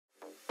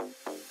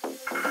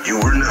You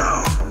are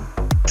now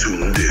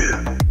tuned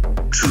in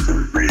to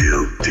the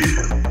real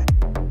deal.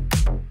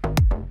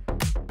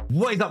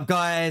 What is up,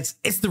 guys?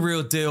 It's the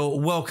real deal.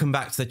 Welcome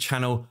back to the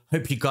channel.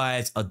 Hope you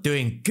guys are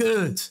doing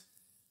good.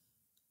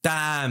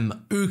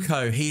 Damn,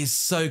 Ukko, he is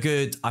so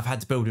good. I've had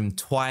to build him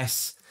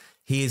twice.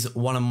 He is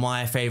one of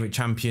my favorite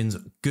champions.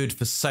 Good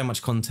for so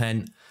much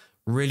content.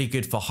 Really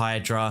good for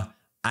Hydra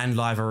and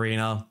live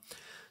arena.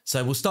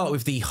 So we'll start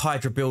with the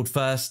Hydra build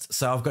first.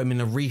 So I've got him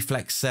in a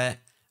reflex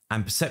set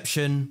and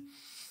perception.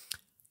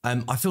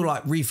 I feel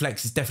like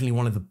reflex is definitely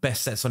one of the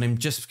best sets on him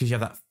just because you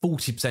have that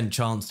 40%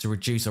 chance to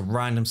reduce a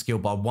random skill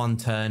by 1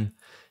 turn.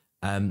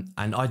 And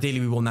ideally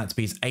we want that to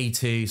be his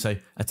A2. So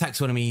attacks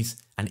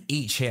enemies and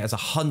each hit has a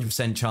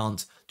 100%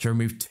 chance to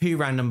remove 2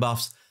 random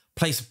buffs,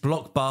 place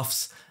block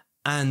buffs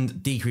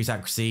and decrease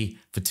accuracy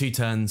for 2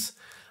 turns.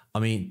 I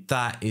mean,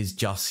 that is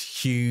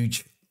just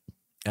huge.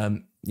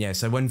 Yeah,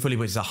 so when fully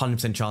which is a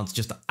 100% chance,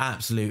 just an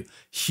absolute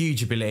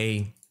huge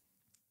ability.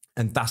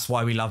 And that's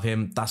why we love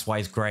him. That's why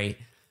he's great.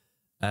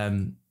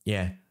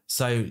 Yeah,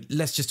 so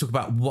let's just talk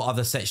about what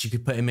other sets you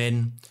could put him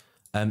in.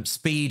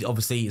 Speed,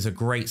 obviously, is a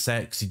great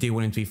set because you do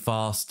want him to be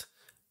fast.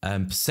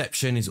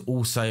 Perception is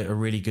also a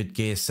really good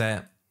gear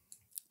set.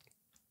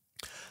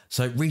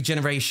 So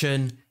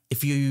regeneration,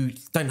 if you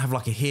don't have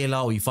like a healer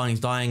or you find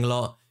he's dying a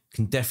lot, you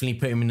can definitely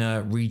put him in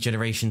a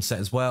regeneration set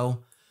as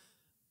well.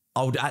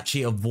 I would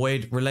actually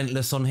avoid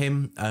Relentless on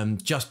him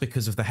just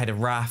because of the Head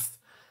of Wrath.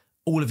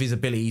 All of his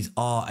abilities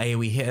are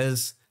AoE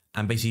hitters.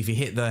 And basically, if you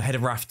hit the Head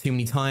of Wrath too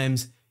many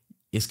times,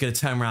 it's going to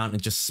turn around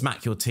and just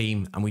smack your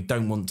team. And we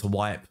don't want to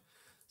wipe.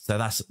 So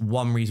that's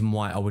one reason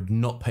why I would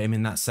not put him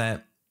in that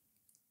set.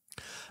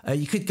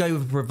 You could go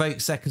with a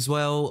Provoke set as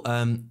well.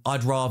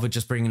 I'd rather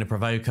just bring in a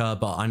Provoker.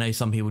 But I know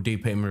some people do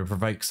put him in a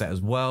Provoke set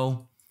as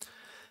well.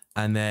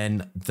 And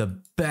then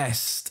the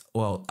best,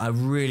 well, a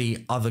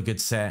really other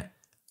good set.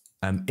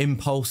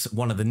 Impulse,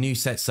 one of the new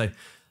sets. So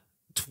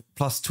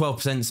plus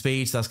 12%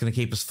 speed, so that's going to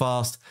keep us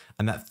fast,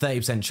 and that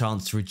 30%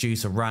 chance to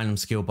reduce a random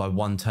skill by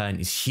 1 turn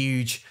is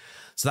huge.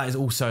 So that is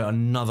also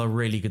another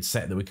really good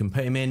set that we can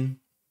put him in.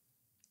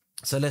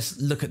 So let's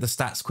look at the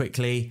stats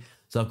quickly.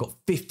 So I've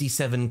got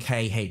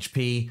 57k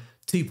HP,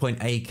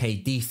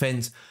 2.8k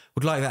defense.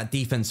 Would like that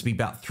defense to be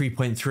about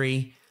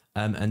 3.3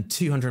 and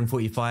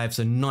 245,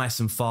 so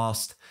nice and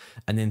fast,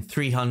 and then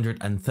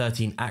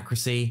 313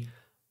 accuracy.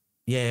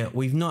 Yeah,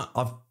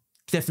 I've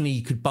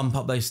definitely could bump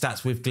up those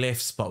stats with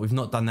glyphs, but we've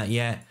not done that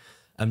yet.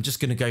 I'm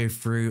just going to go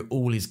through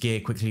all his gear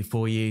quickly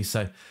for you.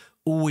 So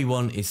all we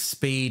want is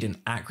speed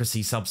and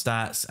accuracy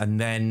substats,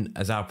 and then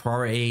as our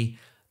priority,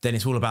 then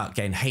it's all about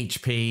getting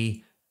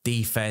HP,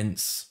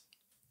 defense,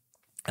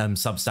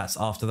 substats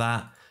after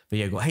that. But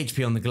yeah, we've got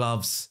HP on the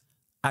gloves,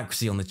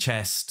 accuracy on the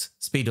chest,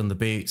 speed on the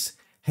boots,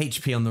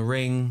 HP on the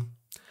ring,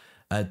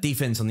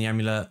 defense on the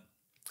amulet,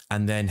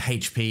 and then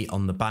HP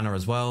on the banner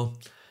as well.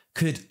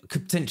 Could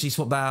potentially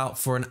swap that out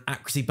for an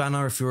accuracy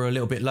banner if you're a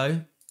little bit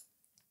low.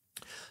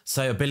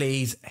 So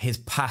abilities, his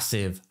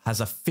passive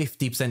has a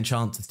 50%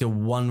 chance to steal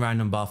 1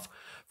 random buff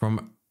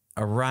from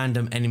a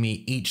random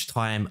enemy each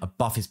time a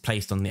buff is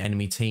placed on the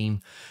enemy team.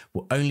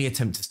 Will only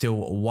attempt to steal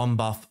 1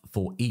 buff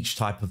for each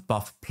type of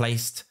buff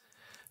placed.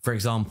 For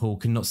example,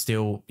 cannot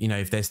steal,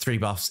 if there's 3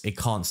 buffs, it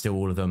can't steal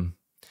all of them.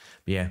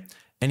 But yeah,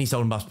 any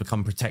stolen buffs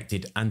become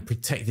protected and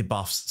protected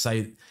buffs.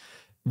 So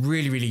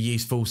really, really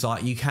useful. So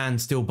you can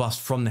still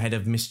bust from the Head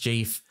of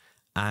Mischief,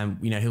 and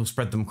he'll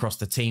spread them across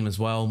the team as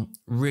well.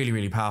 Really,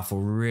 really powerful,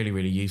 really,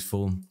 really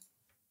useful.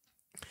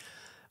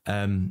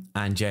 And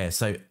yeah,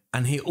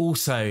 and he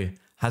also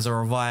has a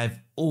revive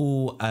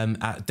all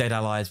dead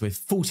allies with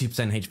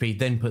 40% HP,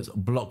 then puts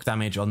block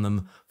damage on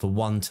them for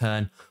 1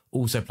 turn.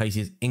 Also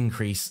places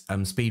increased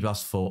speed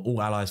buffs for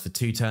all allies for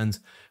 2 turns.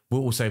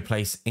 Will also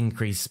place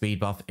increased speed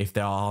buff if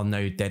there are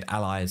no dead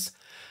allies.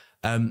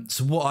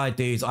 So what I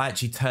do is I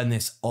actually turn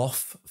this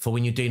off for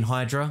when you're doing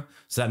Hydra.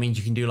 So that means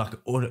you can do like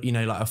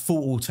a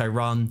full auto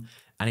run.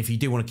 And if you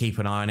do want to keep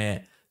an eye on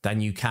it, then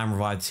you can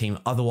revive the team.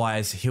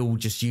 Otherwise, he'll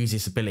just use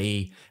this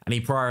ability and he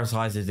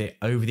prioritizes it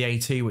over the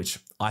A2, which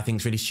I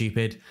think is really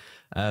stupid.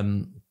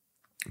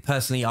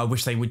 Personally, I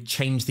wish they would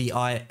change the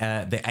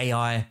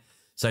AI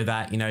so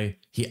that,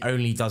 he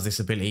only does this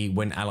ability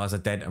when allies are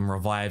dead and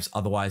revives.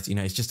 Otherwise,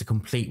 it's just a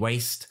complete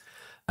waste.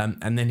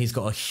 And then he's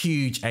got a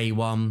huge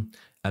A1.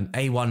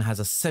 A1 has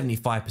a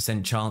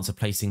 75% chance of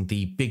placing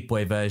the big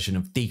boy version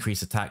of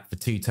decrease attack for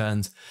 2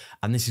 turns.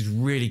 And this is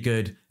really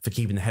good for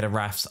keeping the Head of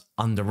Wraths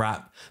under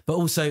wrap. But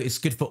also it's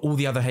good for all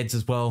the other heads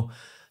as well.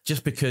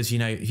 Just because,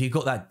 if you've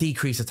got that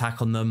decrease attack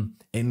on them,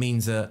 it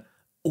means that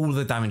all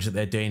the damage that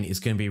they're doing is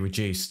going to be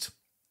reduced.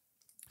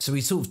 So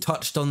we sort of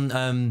touched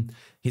on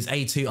his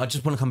A2. I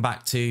just want to come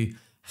back to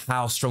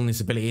how strong this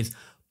ability is.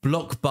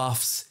 Block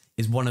buffs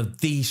is one of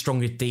the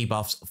strongest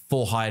debuffs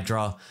for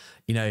Hydra.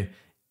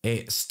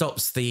 It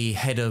stops the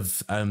Head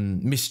of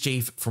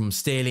Mischief from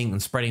stealing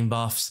and spreading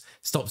buffs,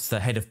 stops the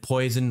Head of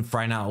Poison,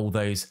 throwing out all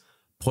those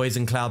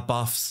poison cloud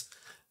buffs.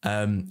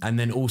 And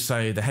then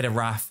also the Head of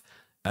Wrath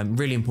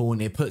Really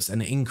important. It puts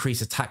an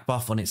increased attack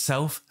buff on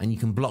itself, and you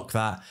can block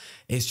that.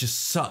 It's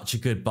just such a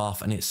good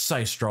buff, and it's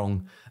so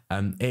strong.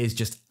 It is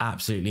just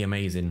absolutely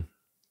amazing.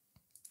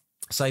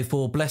 So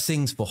for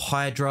blessings for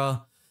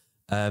Hydra,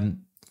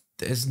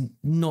 there's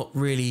not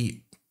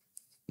really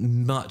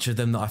much of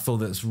them that I feel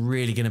that's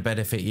really going to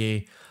benefit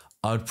you.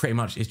 I would pretty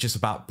much, it's just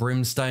about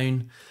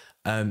Brimstone.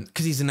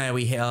 Because he's an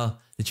AoE hitter,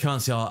 the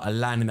chances are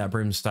landing that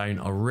Brimstone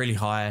are really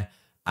high,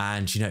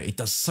 and you know, it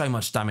does so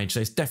much damage. So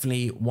it's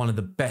definitely one of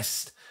the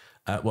best,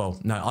 well,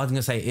 no, I'm going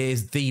to say it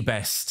is the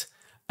best,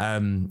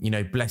 you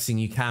know, blessing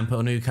you can put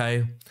on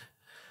Ukko.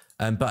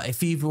 But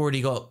if you've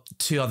already got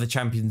 2 other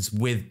champions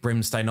with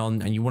Brimstone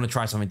on and you want to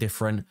try something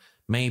different,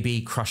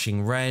 maybe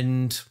Crushing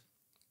Rend.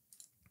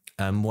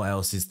 What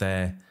else is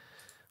there?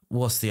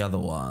 What's the other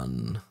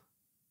one?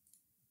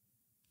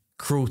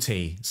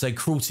 Cruelty. So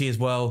Cruelty as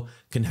well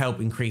can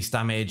help increase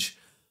damage.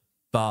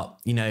 But,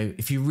 you know,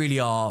 if you really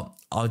are,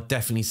 I would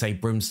definitely say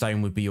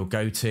Brimstone would be your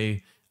go-to.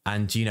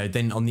 And, you know,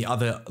 then on the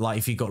other, like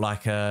if you've got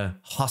like a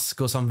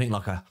Husk or something,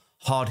 like a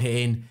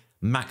hard-hitting,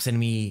 max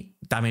enemy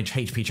damage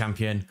HP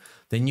champion,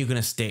 then you're going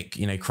to stick,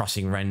 you know,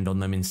 Crushing Rend on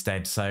them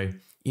instead. So,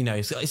 you know,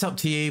 it's up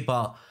to you,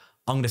 but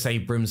I'm going to say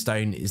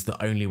Brimstone is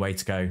the only way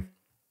to go.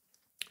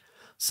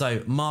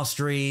 So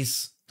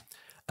masteries,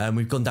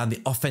 we've gone down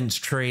the offense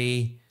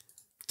tree,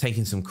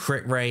 taking some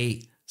crit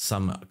rate,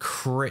 some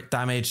crit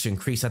damage to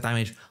increase our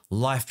damage,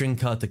 life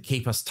drinker to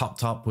keep us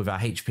topped up with our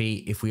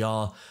HP if we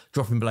are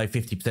dropping below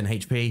 50%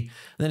 HP. And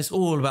then it's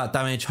all about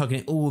damage, hugging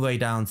it all the way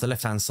down to the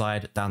left-hand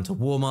side, down to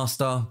War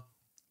Master.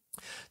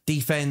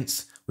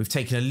 Defense, we've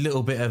taken a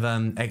little bit of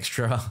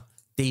extra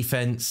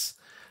defense,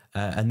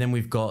 and then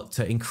we've got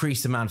to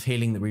increase the amount of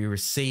healing that we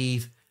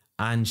receive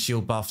and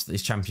shield buffs that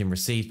this champion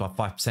receives by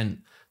 5%.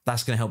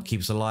 That's going to help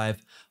keep us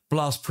alive.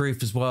 Blast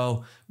proof as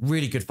well,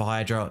 really good for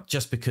Hydra,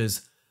 just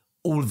because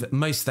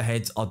most of the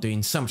heads are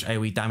doing so much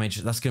AoE damage.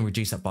 That's going to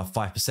reduce that by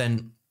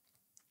 5%.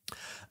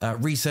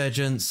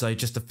 Resurgence, so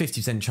just a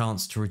 50%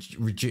 chance to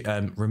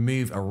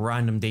remove a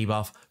random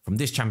debuff from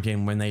this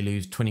champion when they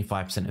lose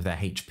 25% of their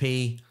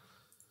HP.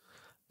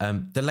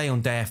 Delay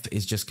on death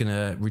is just going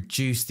to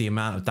reduce the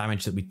amount of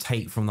damage that we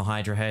take from the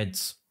Hydra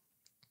heads.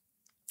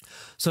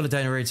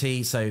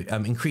 Solidarity, so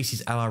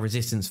increases ally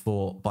resistance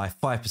by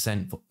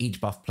 5% for each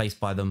buff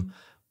placed by them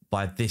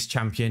by this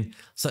champion.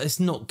 So it's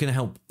not going to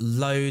help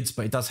loads,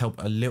 but it does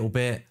help a little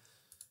bit.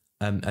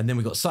 And then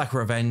we've got Cycle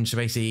Revenge. So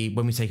basically,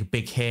 when we take a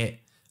big hit,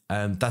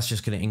 that's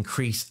just going to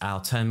increase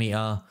our turn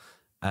meter.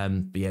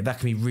 But yeah, that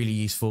can be really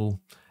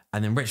useful.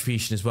 And then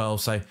Retribution as well.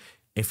 So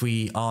if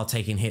we are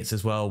taking hits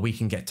as well, we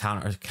can get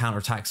counter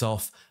attacks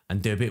off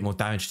and do a bit more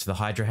damage to the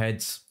Hydra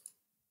heads.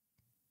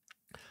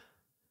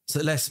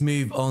 So let's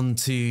move on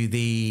to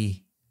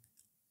the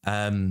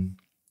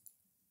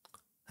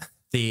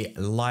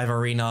live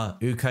arena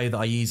Ukko that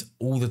I use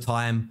all the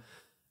time.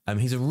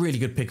 He's a really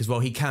good pick as well.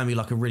 He can be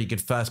like a really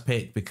good first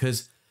pick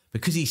because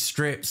he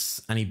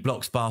strips and he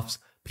blocks buffs.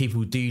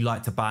 People do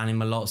like to ban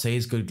him a lot, so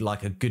he's good,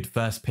 like a good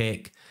first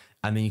pick,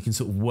 and then you can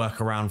sort of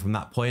work around from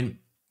that point.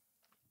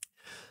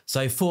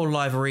 So for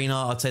live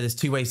arena, I'd say there's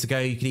 2 ways to go.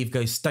 You could either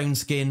go Stone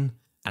Skin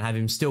and have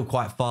him still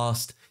quite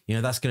fast. You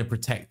know, that's going to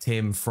protect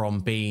him from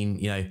being,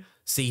 you know,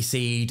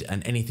 CC'd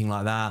and anything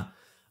like that.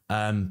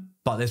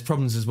 But there's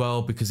problems as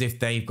well, because if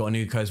they've got an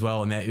Ukko as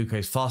well and their Ukko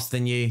is faster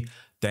than you,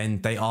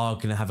 then they are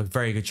going to have a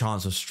very good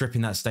chance of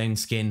stripping that Stone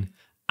Skin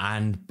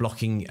and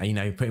blocking, you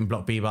know, putting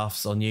block B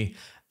buffs on you.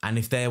 And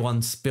if their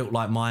one's built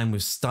like mine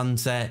with stun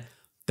set,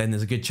 then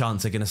there's a good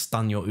chance they're going to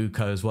stun your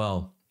Ukko as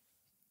well.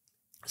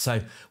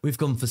 So we've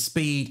gone for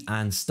speed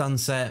and stun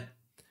set.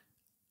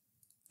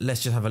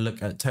 Let's just have a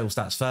look at total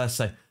stats first.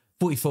 So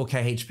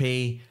 44k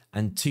HP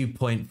and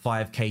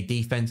 2.5k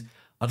defense.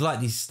 I'd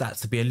like these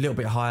stats to be a little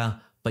bit higher,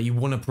 but you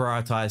want to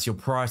prioritize. Your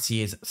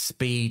priority is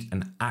speed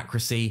and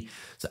accuracy.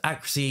 So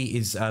accuracy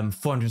is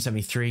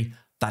 473.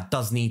 That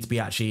does need to be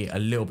actually a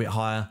little bit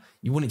higher.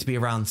 You want it to be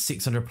around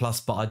 600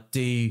 plus, but I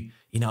do,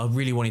 you know, I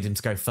really wanted him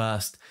to go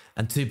first.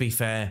 And to be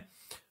fair,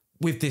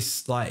 with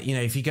this, like, you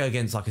know, if you go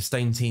against like a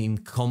Stone Team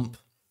comp,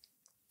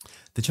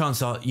 the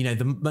chances are, you know,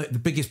 the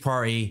biggest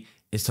priority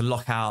is to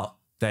lock out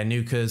their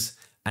nukers.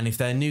 And if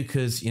they're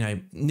nukers, you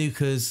know,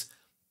 nukers,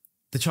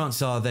 the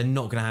chances are they're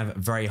not going to have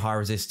very high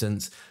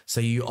resistance.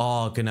 So you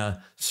are going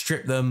to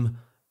strip them,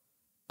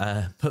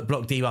 put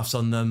block debuffs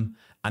on them,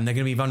 and they're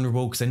going to be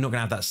vulnerable because they're not going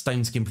to have that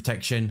Stone Skin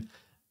protection.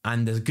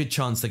 And there's a good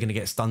chance they're going to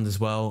get stunned as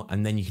well.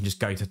 And then you can just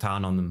go to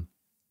town on them.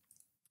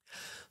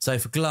 So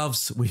for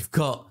gloves, we've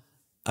got,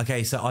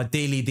 okay, so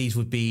ideally these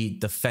would be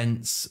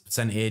defense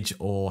percentage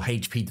or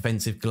HP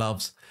defensive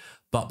gloves.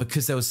 But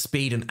because there was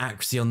speed and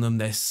accuracy on them,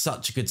 they're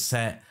such a good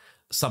set,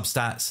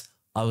 substats,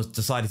 I was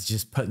decided to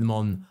just put them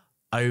on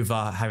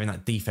over having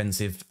that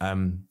defensive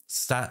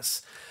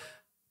stats.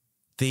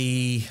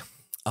 This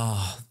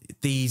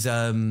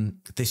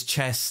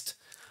chest,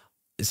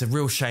 it's a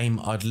real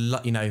shame.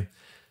 You know,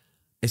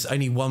 it's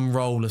only 1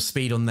 roll of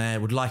speed on there.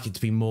 Would like it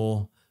to be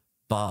more,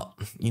 but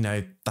you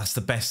know, that's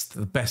the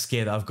best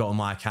gear that I've got on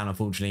my account,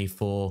 unfortunately,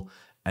 for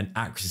an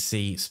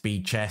accuracy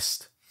speed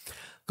chest.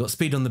 Got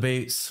speed on the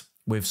boots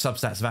with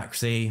substats of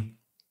accuracy.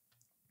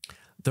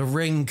 The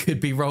ring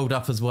could be rolled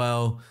up as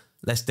well.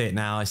 Let's do it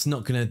now. It's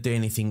not going to do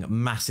anything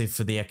massive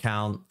for the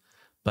account,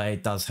 but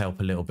it does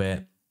help a little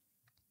bit.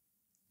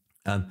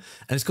 And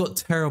it's got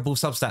terrible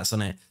substats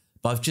on it,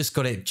 but I've just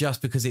got it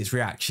just because it's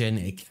reaction.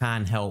 It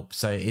can help,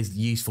 so it is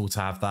useful to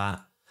have that.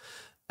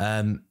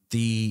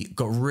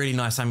 Got a really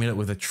nice amulet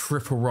with a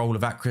triple roll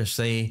of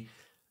accuracy.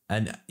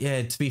 And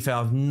yeah, to be fair,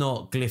 I've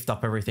not glyphed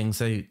up everything,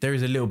 so there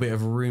is a little bit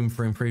of room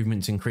for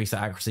improvement to increase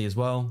that accuracy as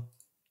well.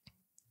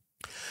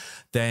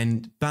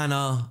 Then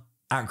banner,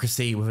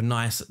 accuracy with a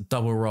nice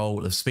double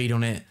roll of speed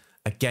on it.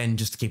 Again,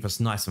 just to keep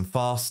us nice and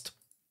fast.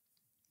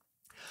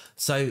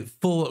 So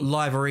for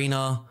live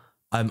arena,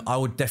 I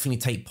would definitely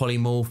take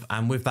polymorph,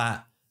 and with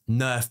that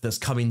nerf that's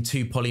coming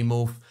to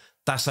polymorph,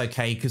 that's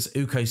okay because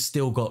Ukko's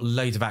still got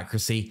loads of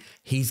accuracy.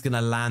 He's going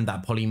to land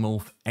that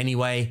polymorph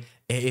anyway.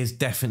 It is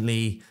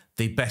definitely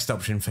the best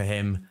option for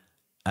him.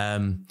 I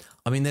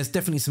mean, there's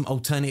definitely some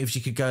alternatives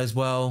you could go as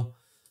well.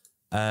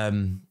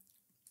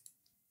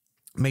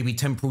 Maybe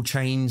temporal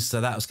change,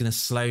 so that was going to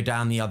slow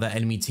down the other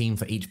enemy team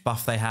for each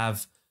buff they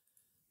have.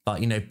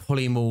 But, you know,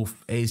 polymorph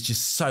is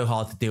just so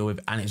hard to deal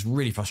with, and it's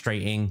really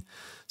frustrating.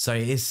 So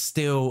it is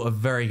still a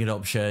very good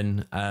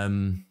option.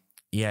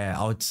 Yeah,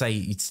 I would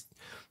say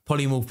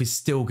polymorph is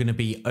still going to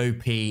be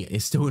OP.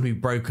 It's still going to be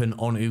broken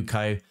on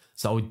Ukko.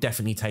 So I would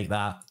definitely take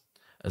that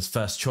as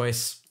first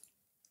choice.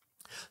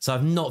 So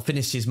I've not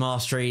finished his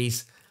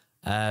masteries,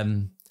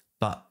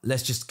 but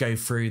let's just go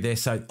through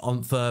this. So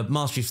for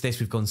masteries for this,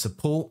 we've gone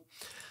support.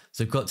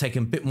 So we've got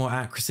taken a bit more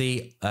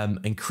accuracy,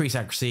 increase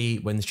accuracy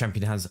when this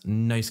champion has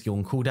no skill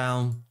on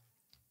cooldown.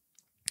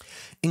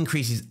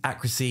 Increases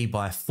accuracy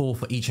by 4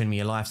 for each enemy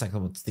alive, stack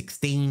up to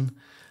 16.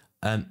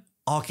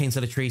 Arcane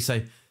Celetry,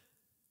 so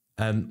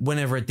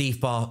whenever a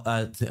debuff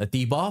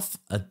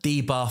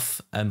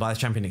by the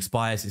champion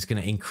expires, it's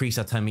going to increase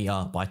our turn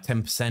meter by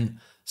 10%.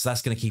 So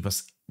that's going to keep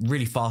us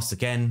really fast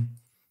again.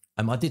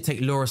 I did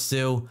take Laura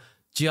Seal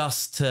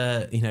just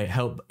to, you know,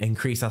 help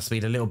increase our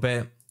speed a little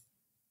bit.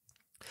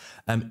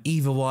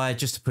 Either Wire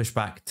just to push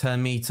back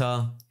turn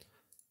meter.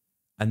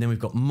 And then we've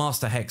got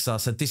Master Hexer.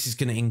 So this is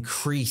going to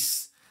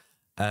increase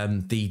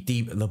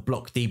the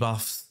block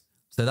debuffs.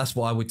 So that's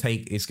what I would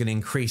take. It's going to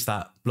increase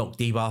that block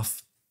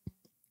debuff,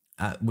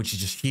 which is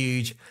just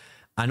huge.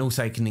 And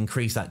also it can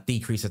increase that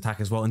decrease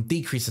attack as well. And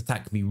decrease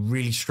attack can be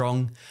really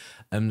strong.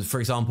 For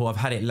example, I've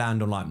had it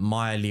land on like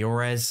Maya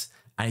Liores,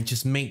 and it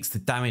just makes the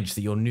damage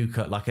that your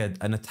nuker, like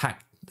an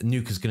attack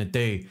nuker's going to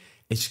do,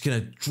 it's just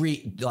going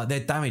to, like, their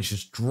damage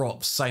just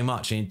drops so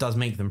much, and it does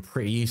make them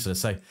pretty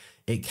useless. So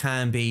it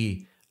can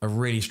be a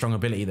really strong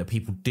ability that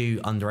people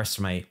do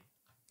underestimate.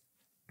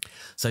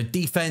 So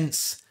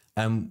defense,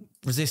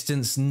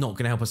 resistance, not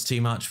going to help us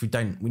too much. We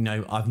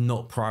know I've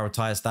not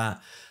prioritized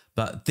that,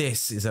 but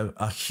this is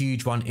a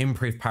huge one.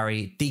 Improved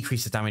parry,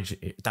 decrease the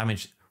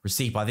damage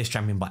received by this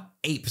champion by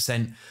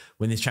 8%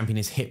 when this champion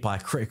is hit by a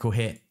critical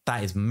hit.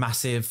 That is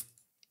massive.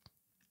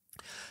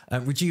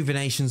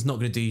 Rejuvenation's not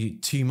going to do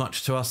too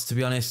much to us, to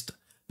be honest,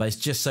 but it's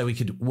just so we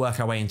could work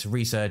our way into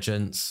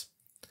Resurgence,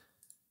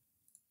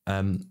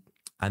 and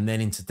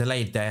then into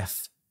Delayed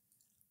Death.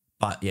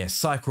 But yeah,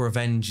 Cycle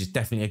Revenge is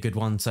definitely a good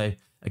one. So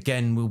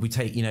again, we'll be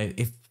you know,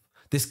 if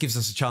this gives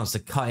us a chance to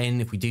cut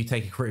in if we do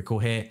take a critical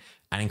hit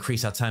and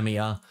increase our turn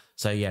meter.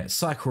 So yeah,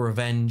 Cycle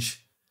Revenge,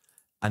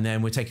 and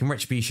then we're taking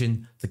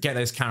Retribution to get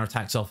those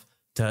counterattacks off,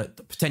 to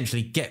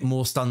potentially get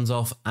more stuns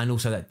off, and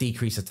also that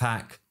decrease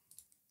attack.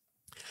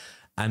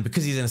 And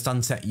because he's in a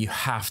stun set, you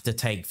have to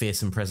take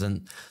Fearsome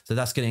Present. So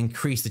that's going to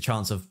increase the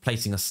chance of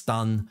placing a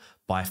stun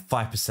by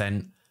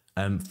 5%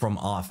 from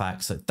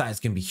artifacts. So that is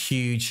going to be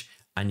huge.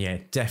 And yeah,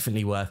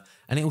 definitely worth.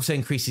 And it also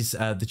increases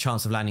the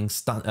chance of landing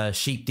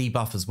sheep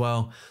debuff as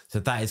well. So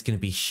that is going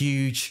to be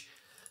huge.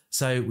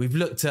 So we've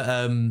looked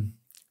at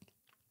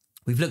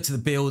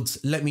the builds.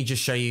 Let me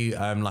just show you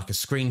like a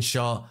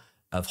screenshot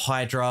of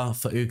Hydra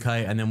for Ukko,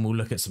 and then we'll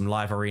look at some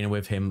live arena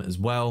with him as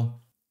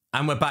well.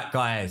 And we're back,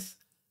 guys.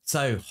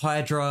 So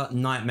Hydra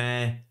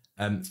Nightmare,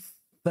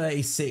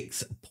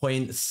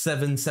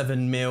 36.77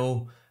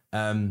 mil.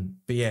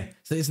 But yeah,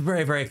 so it's a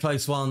very, very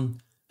close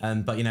one.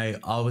 But you know,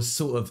 I was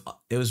sort of,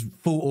 it was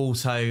full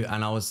auto,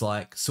 and I was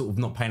like sort of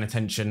not paying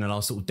attention, and I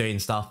was sort of doing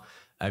stuff.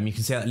 You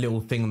can see that little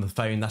thing on the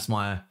phone. That's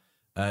my,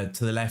 to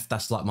the left,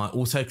 that's like my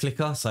auto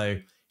clicker. So,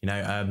 you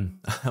know,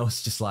 I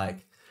was just like,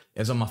 it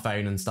was on my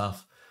phone and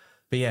stuff.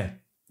 But yeah,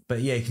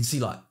 you can see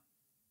like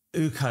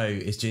Ukko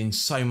is doing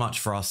so much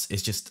for us.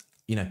 It's just,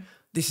 you know,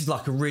 this is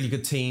like a really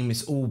good team.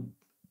 It's all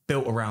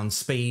built around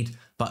speed,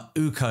 but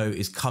Ukko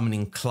is coming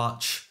in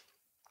clutch.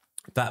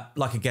 That,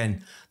 like,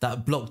 again,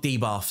 that block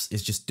debuffs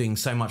is just doing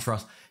so much for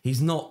us.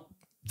 He's not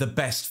the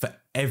best for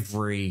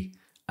every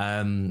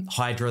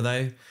Hydra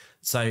though.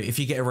 So if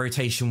you get a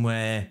rotation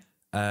where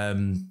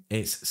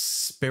it's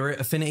spirit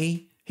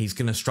affinity, he's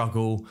going to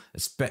struggle.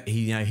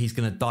 You know, he's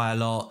going to die a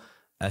lot,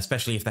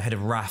 especially if the head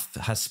of Wrath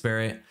has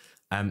spirit.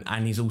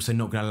 And he's also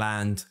not going to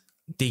land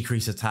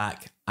decrease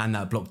attack and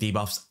that block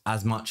debuffs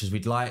as much as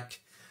we'd like.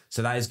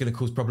 So that is going to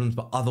cause problems,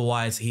 but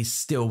otherwise he's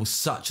still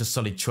such a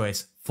solid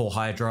choice for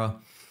Hydra.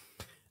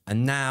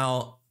 And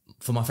now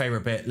for my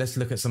favorite bit, let's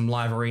look at some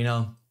live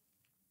arena.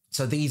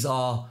 So these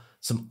are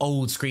some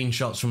old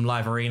screenshots from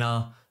live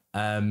arena.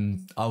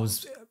 I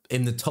was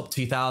in the top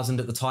 2000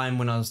 at the time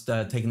when I was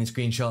taking these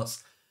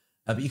screenshots.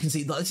 But you can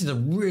see that this is a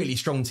really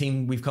strong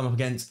team we've come up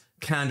against.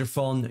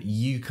 Candrathon,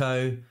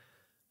 Ukko,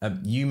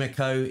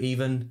 Yumiko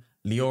even,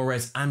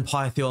 Liores and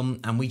Python,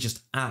 and we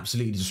just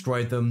absolutely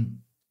destroyed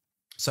them.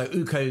 So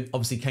Ukko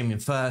obviously came in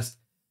first.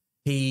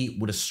 He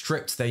would have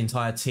stripped the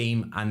entire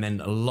team and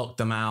then locked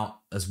them out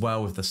as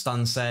well with the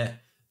stun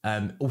set.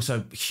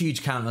 Also,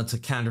 huge counter to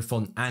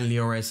Candrathon and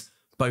Liores,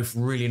 both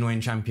really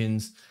annoying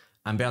champions.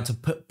 And be able to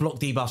put block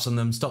debuffs on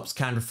them, stops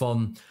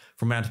Candrathon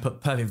from being able to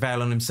put Perfect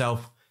Veil on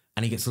himself,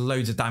 and he gets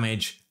loads of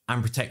damage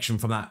and protection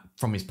from that,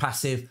 from his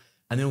passive.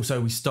 And then also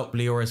we stop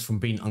Liores from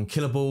being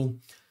unkillable.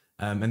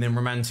 And then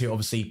Romantu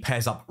obviously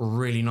pairs up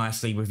really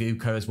nicely with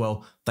Ukko as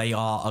well. They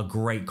are a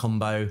great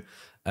combo.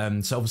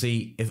 So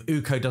obviously if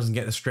Ukko doesn't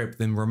get the strip,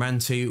 then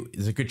Romantu,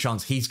 there's a good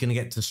chance he's going to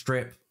get the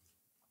strip.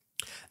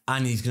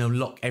 And he's going to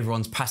lock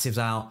everyone's passives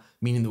out,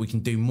 meaning that we can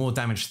do more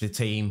damage to the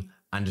team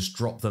and just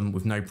drop them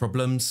with no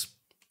problems.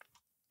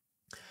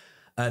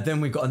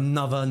 Then we've got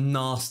another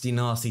nasty,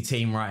 nasty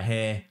team right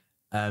here.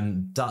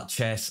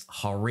 Duchess,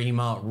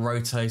 Harima,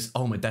 Rotos,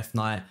 oh my Death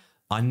Knight.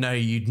 I know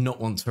you'd not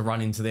want to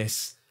run into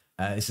this.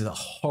 This is a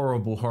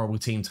horrible, horrible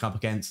team to come up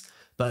against.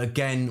 But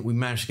again, we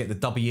managed to get the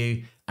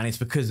W, and it's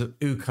because of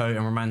Ukko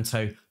and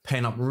Romanto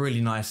pairing up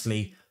really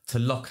nicely to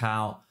lock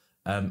out,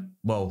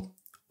 well,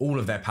 all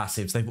of their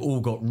passives. They've all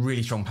got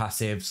really strong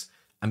passives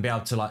and be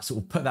able to like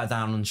sort of put that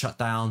down and shut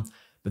down.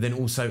 But then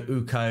also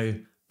Ukko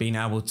being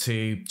able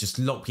to just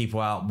lock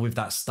people out with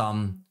that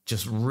stun,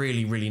 just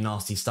really, really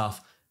nasty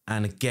stuff.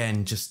 And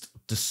again, just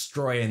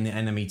destroying the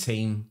enemy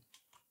team.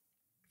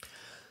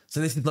 So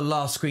this is the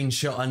last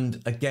screenshot,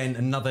 and again,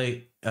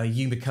 another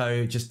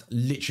Yumiko. Just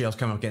literally, I was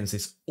coming up against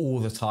this all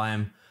the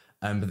time.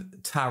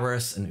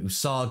 Taurus and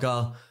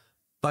Usaga,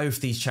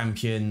 both these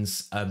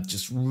champions,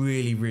 just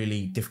really,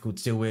 really difficult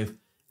to deal with.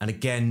 And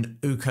again,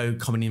 Ukko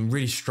coming in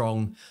really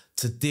strong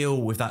to deal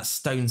with that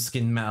stone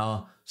skin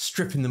meta,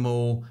 stripping them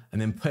all,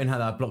 and then putting out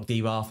that block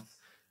debuff.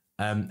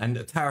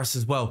 And Taurus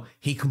as well,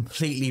 he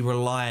completely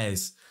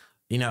relies,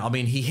 you know, I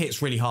mean, he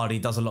hits really hard, he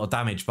does a lot of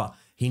damage, but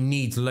he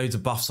needs loads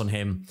of buffs on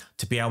him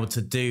to be able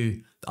to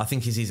do, I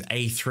think it's his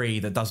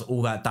A3 that does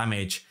all that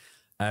damage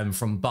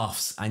from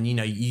buffs. And, you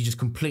know, you just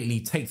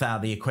completely take that out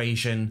of the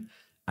equation.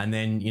 And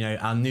then, you know,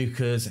 our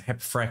Nukas,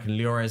 Hepafrek and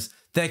Liores,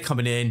 they're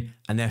coming in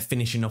and they're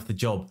finishing off the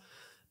job.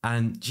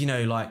 And, you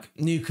know, like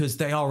Nukas,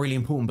 they are really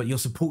important, but your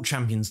support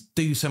champions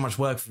do so much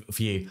work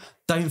for you.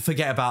 Don't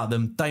forget about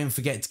them. Don't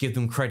forget to give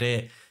them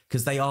credit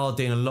because they are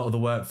doing a lot of the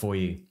work for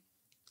you.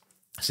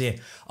 So yeah,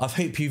 I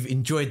hope you've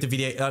enjoyed the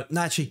video.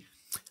 Actually,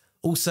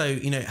 also,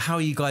 you know, how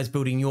are you guys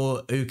building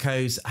your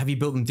Ukkos? Have you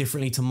built them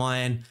differently to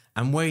mine?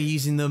 And where are you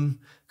using them?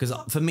 Because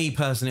for me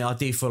personally, I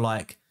do feel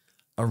like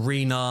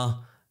Arena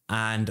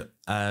and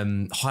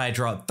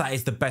Hydra, that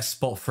is the best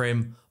spot for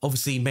him.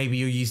 Obviously, maybe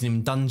you're using him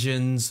in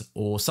dungeons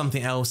or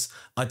something else.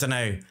 I don't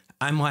know.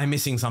 Am I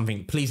missing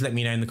something? Please let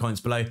me know in the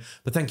comments below.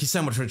 But thank you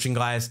so much for watching,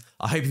 guys.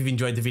 I hope you've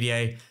enjoyed the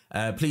video.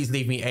 Please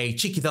leave me a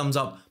cheeky thumbs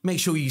up. Make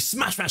sure you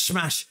smash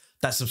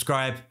that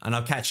subscribe, and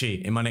I'll catch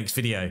you in my next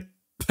video.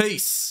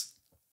 Peace.